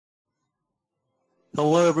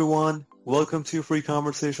Hello everyone, welcome to Free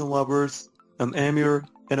Conversation Lovers. I'm Amir,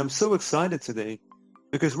 and I'm so excited today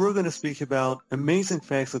because we're going to speak about amazing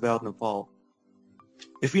facts about Nepal.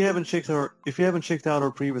 If you haven't checked out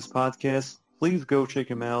our previous podcast, please go check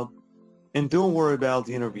them out. And don't worry about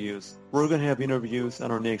the interviews. We're going to have interviews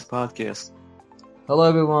on our next podcast. Hello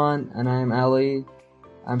everyone, and I'm Ali.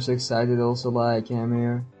 I'm so excited also like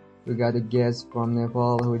Amir. We got a guest from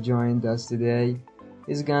Nepal who joined us today.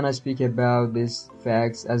 He's gonna speak about these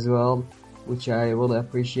facts as well, which I really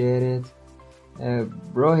appreciate it.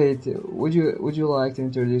 Rohit, would you like to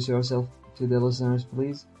introduce yourself to the listeners,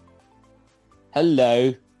 please?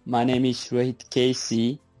 Hello, my name is Rohit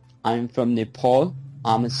KC. I'm from Nepal.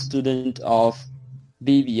 I'm a student of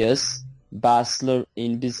BBS, Bachelor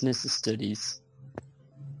in Business Studies.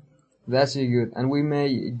 That's really good. And we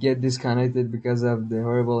may get disconnected because of the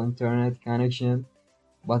horrible internet connection,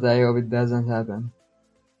 but I hope it doesn't happen.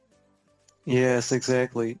 Yes,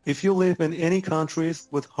 exactly. If you live in any countries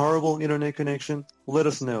with horrible internet connection, let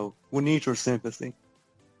us know. We need your sympathy.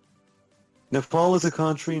 Nepal is a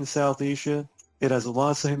country in South Asia. It has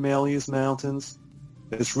lots of Himalayas mountains.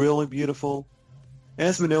 It's really beautiful.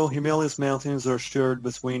 As we know, Himalayas mountains are shared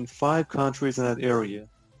between 5 countries in that area.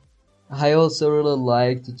 I also really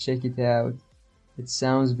like to check it out. It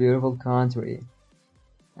sounds beautiful country.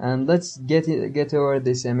 And let's get over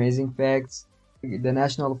these amazing facts. The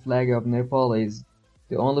national flag of Nepal is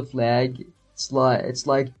the only flag. It's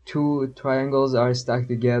like two triangles are stuck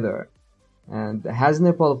together. And has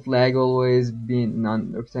Nepal flag always been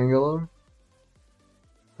non-rectangular?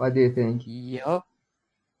 What do you think? Yep,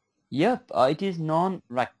 it is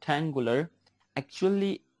non-rectangular.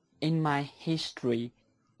 Actually, in my history,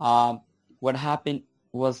 uh, what happened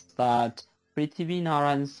was that Prithvi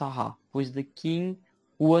Narayan Saha, who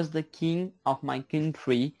was the king of my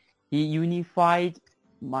country, he unified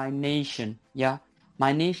my nation. Yeah,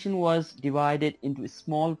 my nation was divided into a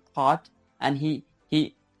small part, and he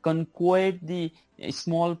conquered the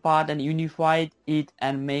small part and unified it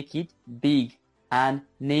and make it big and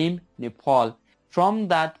named Nepal. From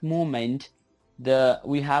that moment,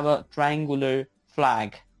 we have a triangular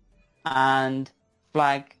flag, and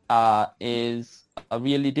flag is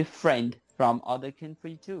really different from other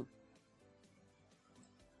country too.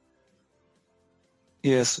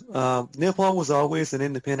 Yes, Nepal was always an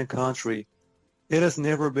independent country. It has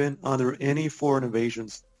never been under any foreign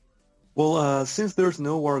invasions. Well, since there's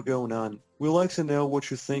no war going on, we'd like to know what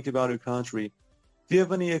you think about your country. Do you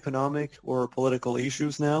have any economic or political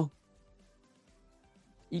issues now?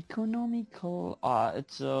 Economical,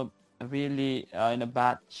 it's really in a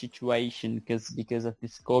bad situation because of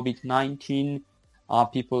this COVID-19.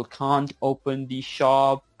 People can't open the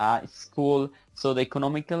shop, school, so the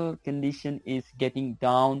economical condition is getting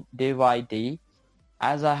down day by day.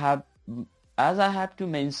 As I have as I have to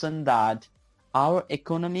mention that our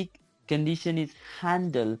economic condition is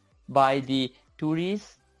handled by the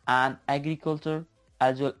tourists and agriculture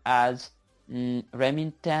as well as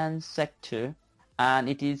remittance sector, and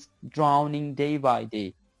it is drowning day by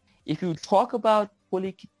day. If you talk about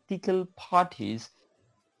political parties,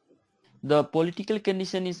 the political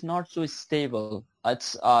condition is not so stable.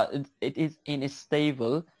 It is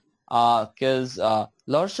unstable because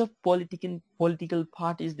lots of political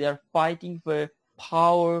parties, they are fighting for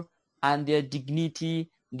power and their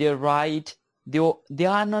dignity, their right. They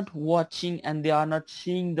are not watching and they are not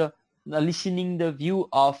seeing listening the view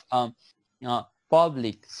of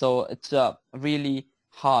public. So it's really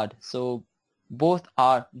hard. So both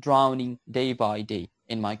are drowning day by day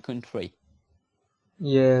in my country.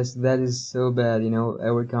 Yes, that is so bad.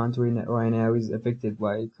 Our country right now is affected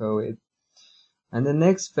by COVID. And the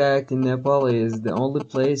next fact in Nepal is the only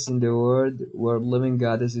place in the world where living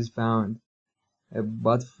goddess is found.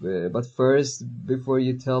 But first, before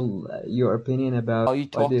you tell your opinion Are about, you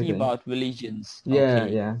what do you talking think? about religions? Yeah,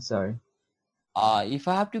 Okay. yeah, sorry. If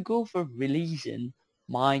I have to go for religion,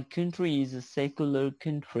 my country is a secular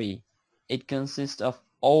country. It consists of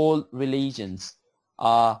all religions.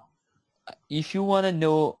 Uh, if you want to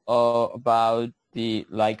know about the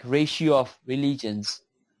like ratio of religions,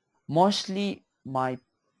 mostly my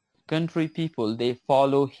country people, they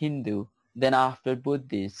follow Hindu, then after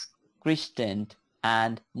Buddhist, Christian,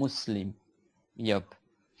 and Muslim. Yup.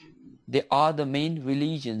 They are the main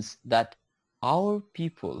religions that our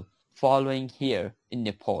people following here in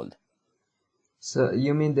Nepal. So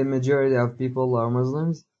you mean the majority of people are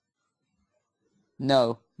Muslims?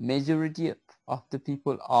 No, majority of the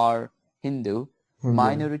people are Hindu, Hindu.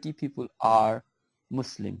 minority people are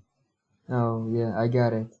Muslim. Oh, yeah, I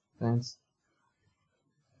got it. Thanks.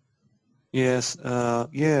 Yes,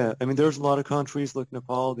 yeah. I mean, there's a lot of countries like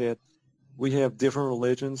Nepal that we have different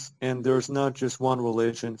religions, and there's not just one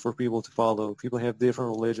religion for people to follow. People have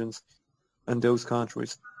different religions in those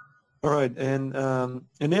countries. All right, and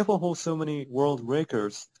Nepal holds so many world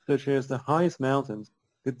records, such as the highest mountains,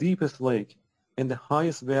 the deepest lake, and the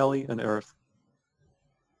highest valley on Earth.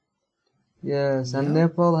 Yes, and Yeah.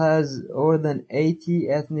 Nepal has more than 80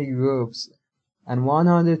 ethnic groups and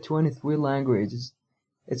 123 languages.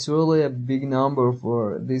 It's really a big number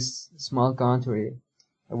for this small country.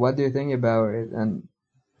 What do you think about it? And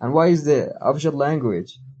why is the official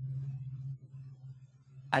language?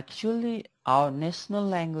 Actually, our national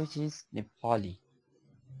language is Nepali.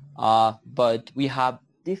 But we have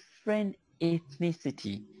different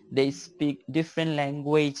ethnicity. They speak different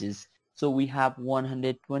languages. So we have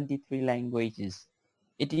 123 languages.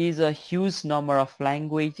 It is a huge number of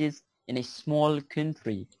languages in a small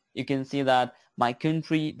country. You can see that my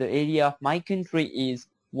country, the area of my country is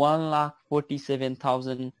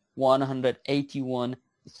 1,47,181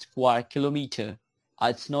 square kilometer.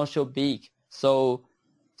 It's not so big. So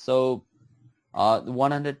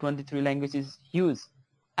 123 languages is huge,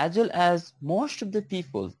 as well as most of the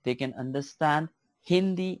people they can understand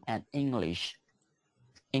Hindi and English.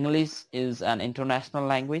 English is an international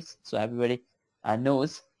language, so everybody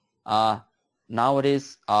knows. Uh,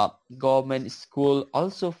 Nowadays, government school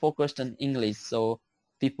also focused on English, so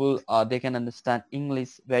people they can understand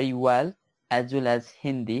English very well, as well as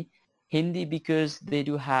Hindi. Hindi because they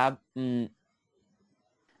do have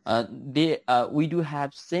we do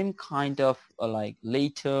have same kind of like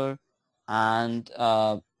letter and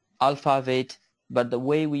alphabet, but the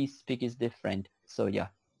way we speak is different. So yeah,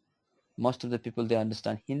 most of the people they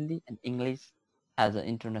understand Hindi and English as an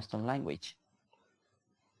international language.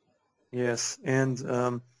 Yes, and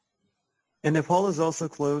Nepal is also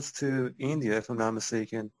close to India, if I'm not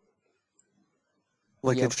mistaken.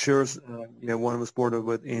 Like it Yep. shares, one was border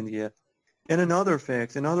with India. And another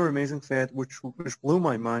fact, another amazing fact, which blew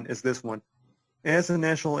my mind, is this one. As the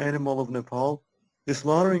national animal of Nepal, the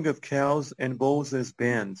slaughtering of cows and bulls is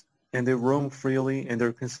banned, and they roam freely, and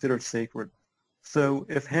they're considered sacred. So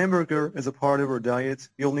if hamburger is a part of our diet,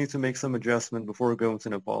 you'll need to make some adjustment before going to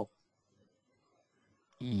Nepal.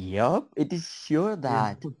 Yep, it is sure Yeah.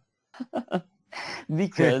 that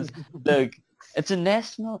because look, it's a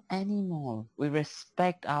national animal. We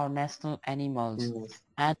respect our national animals Yes.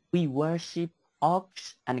 and we worship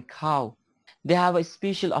ox and cow. They have a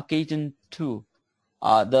special occasion too.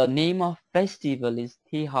 The name of festival is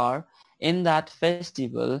Tihar. In that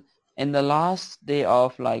festival, in the last day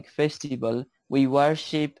of like festival, we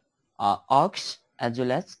worship ox as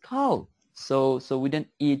well as cow. So we don't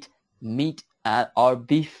eat meat or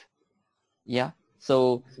beef. Yeah.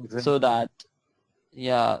 So Exactly. that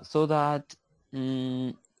so that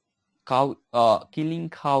mm, cow killing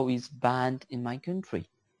cow is banned in my country.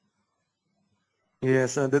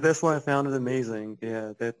 Yes, that's why I found it amazing.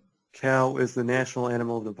 Yeah, that cow is the national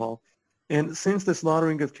animal of Nepal. And since the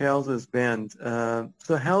slaughtering of cows is banned,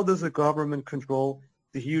 so how does the government control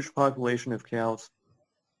the huge population of cows?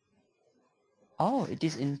 Oh, it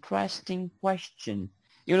is interesting question.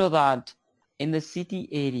 You know that in the city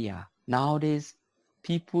area nowadays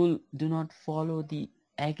people do not follow the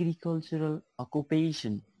agricultural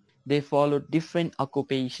occupation. They follow different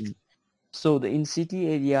occupation. So the in city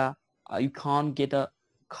area you can't get a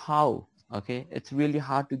cow. Okay, it's really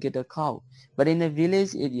hard to get a cow. But in the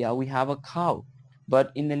village area we have a cow,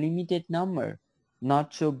 but in a limited number,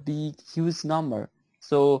 not so big, huge number.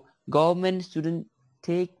 So government shouldn't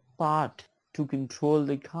take part to control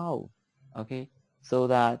the cow. Okay, so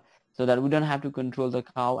that we don't have to control the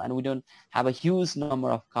cow and we don't have a huge number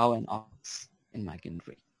of cow and ox in my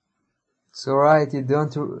country. So right, you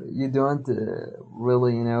don't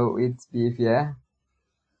really eat beef, yeah?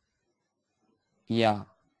 Yeah.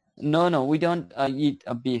 No, we don't eat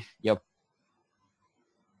a beef. Yep.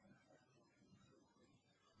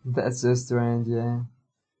 That's so strange, yeah.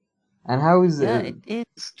 And how is Yeah, it is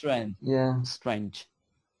strange. yeah, Strange.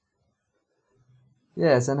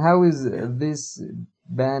 yes, and how is Yeah. this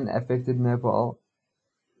ban affected Nepal?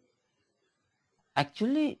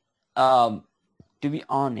 Actually, to be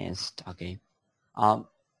honest, okay, um,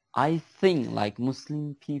 I think like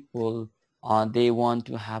Muslim people, they want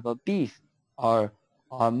to have a beef or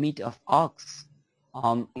meat of ox.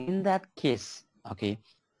 In that case, okay,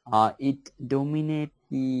 it dominate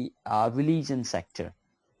the religion sector.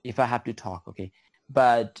 If I have to talk, okay,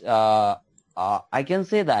 but I can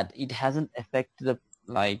say that it hasn't affected the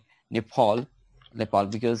like Nepal, Nepal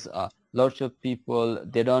because lots of people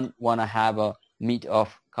they don't want to have a meat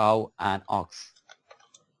of cow and ox.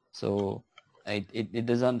 So it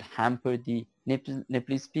doesn't hamper the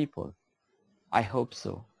Nepalese people. I hope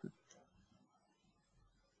so.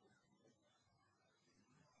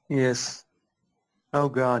 Yes. Oh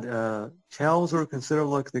God, cows are considered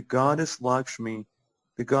like the goddess Lakshmi,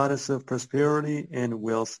 the goddess of prosperity and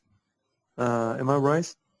wealth. Am I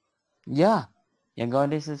right? Yeah, yeah,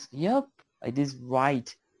 goddesses. Yep, it is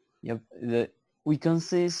right. Yep, we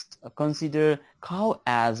consider cow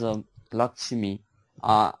as a Lakshmi.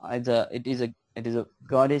 It is a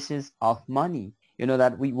goddesses of money. You know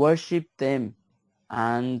that we worship them,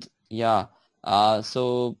 and yeah,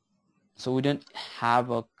 so we don't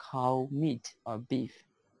have a cow meat or beef.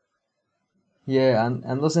 Yeah,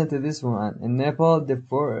 and listen to this one. In Nepal,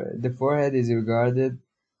 the forehead is regarded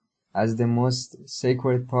as the most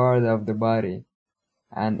sacred part of the body,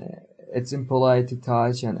 and it's impolite to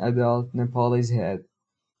touch an adult Nepalese head.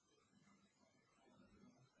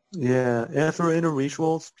 Yeah. After inner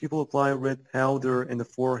rituals, people apply red powder in the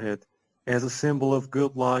forehead as a symbol of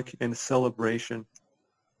good luck and celebration.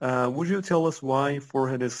 Would you tell us why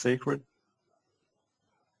forehead is sacred?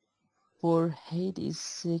 Forehead is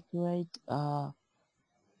sacred.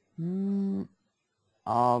 Hmm,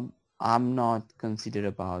 I'm not considered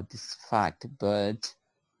about this fact, but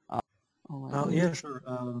oh, I don't. Yeah, sure.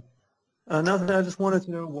 Nothing. I just wanted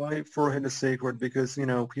to know why forehead is sacred because,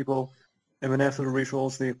 people, even after the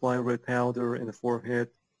rituals, they apply red powder in the forehead,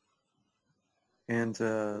 and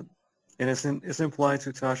it's implied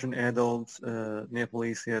to touch an adult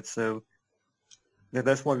Nepalese head. So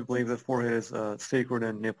that's why we believe that forehead is sacred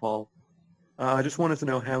in Nepal. I just wanted to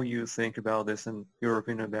know how you think about this and your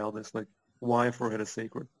opinion about this, like why forehead is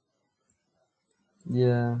sacred.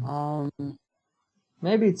 Yeah, Um,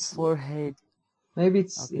 maybe it's forehead. maybe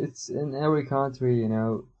it's Okay. it's in every country,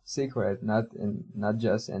 secret, not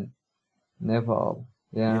just in Nepal.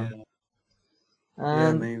 Yeah, Yeah,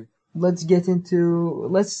 yeah, and maybe. let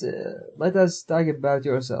us talk about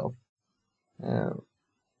yourself. Uh,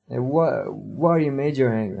 what are you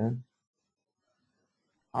majoring in?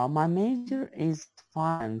 My major is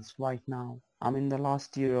finance right now. I'm in the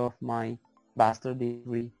last year of my bachelor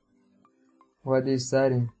degree. What are you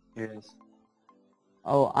studying? Yes.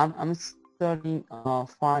 Oh, I'm studying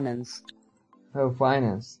finance. Oh,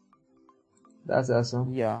 finance. That's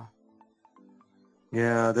awesome. Yeah.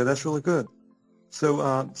 Yeah, that's really good.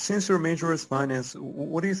 So, since your major is finance,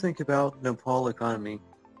 what do you think about Nepal economy?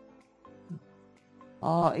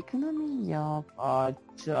 Economy. Yeah.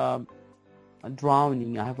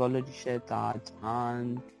 Drowning. I have already said that,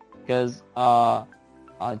 and because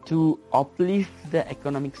to uplift the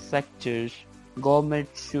economic sectors, government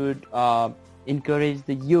should encourage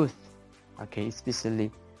the youth. Okay,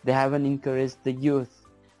 especially they haven't encouraged the youth.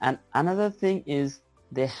 And another thing is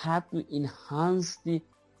they have to enhance the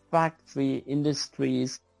factory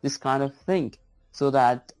industries, this kind of thing, so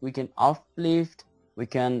that we can uplift, we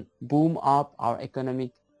can boom up our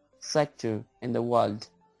economic sector in the world.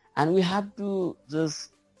 And we have to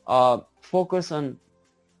just focus on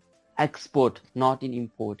export, not in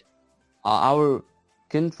import. Our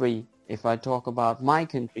country, if I talk about my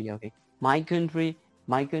country, okay, my country,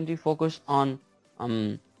 my country focus on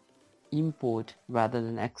um, import rather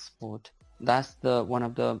than export. That's the one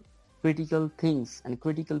of the critical things and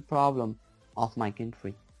critical problem of my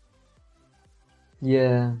country.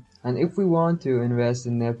 Yeah, and if we want to invest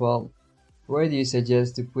in Nepal, where do you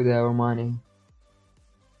suggest to put our money?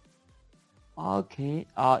 Okay,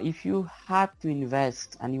 if you have to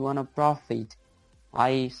invest and you want to profit,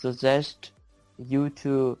 I suggest you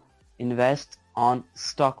to invest on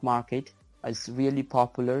stock market. It's really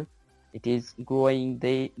popular. It is growing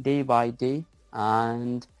day by day,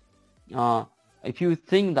 and uh, if you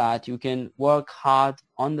think that you can work hard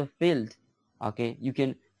on the field, okay, you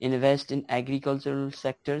can invest in agricultural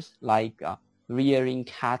sectors like rearing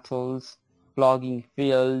cattle, plouging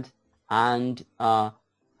field, and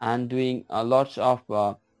doing lots of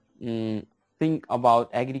mm, think about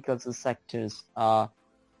agricultural sectors.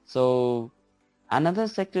 So another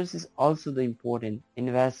sectors is also the important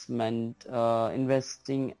investment.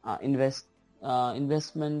 Investment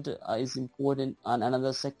is important, and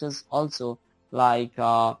another sectors also like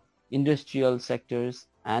industrial sectors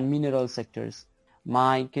and mineral sectors.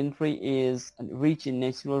 My country is rich in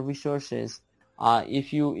natural resources.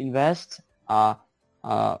 If you invest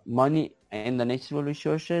money in the natural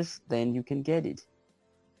resources, then you can get it,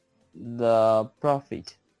 the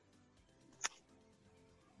profit.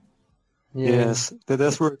 Yeah, Yes,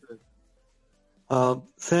 that's very good.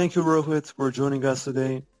 Thank you, Rohit, for joining us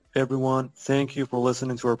today. Everyone, thank you for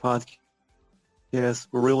listening to our podcast. Yes,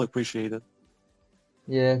 we really appreciate it.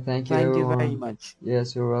 yeah, thank you Thank you very everyone. much.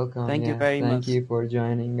 Yes, you're welcome. Thank you Yeah, very thank much. you for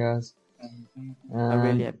joining us. I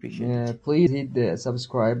really And appreciate yeah, it. please hit the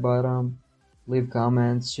subscribe button, leave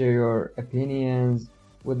comments, share your opinions,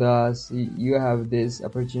 with us. You have this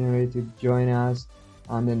opportunity to join us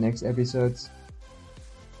on the next episodes.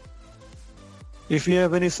 If you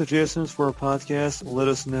have any suggestions for a podcast, let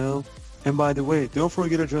us know. And by the way, don't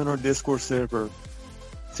forget to join our Discord server.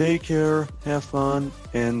 Take care, have fun,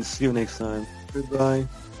 and see you next time. Goodbye.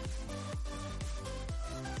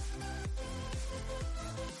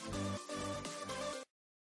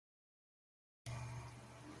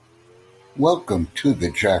 Welcome to the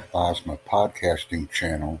Jack Bosma podcasting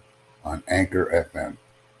channel on Anchor FM.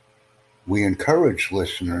 We encourage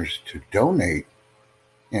listeners to donate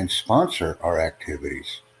and sponsor our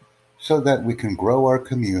activities so that we can grow our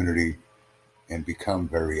community and become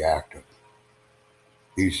very active.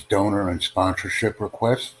 These donor and sponsorship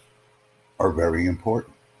requests are very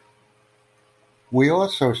important. We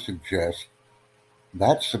also suggest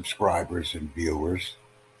that subscribers and viewers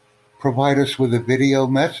provide us with a video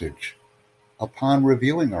message upon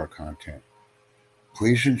reviewing our content.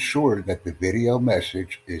 Please ensure that the video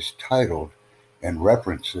message is titled and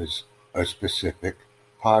references a specific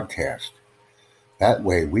podcast. That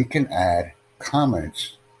way we can add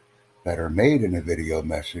comments that are made in a video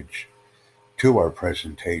message to our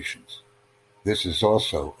presentations. This is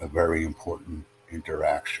also a very important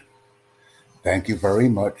interaction. Thank you very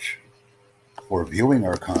much for viewing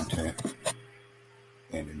our content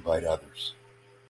and invite others.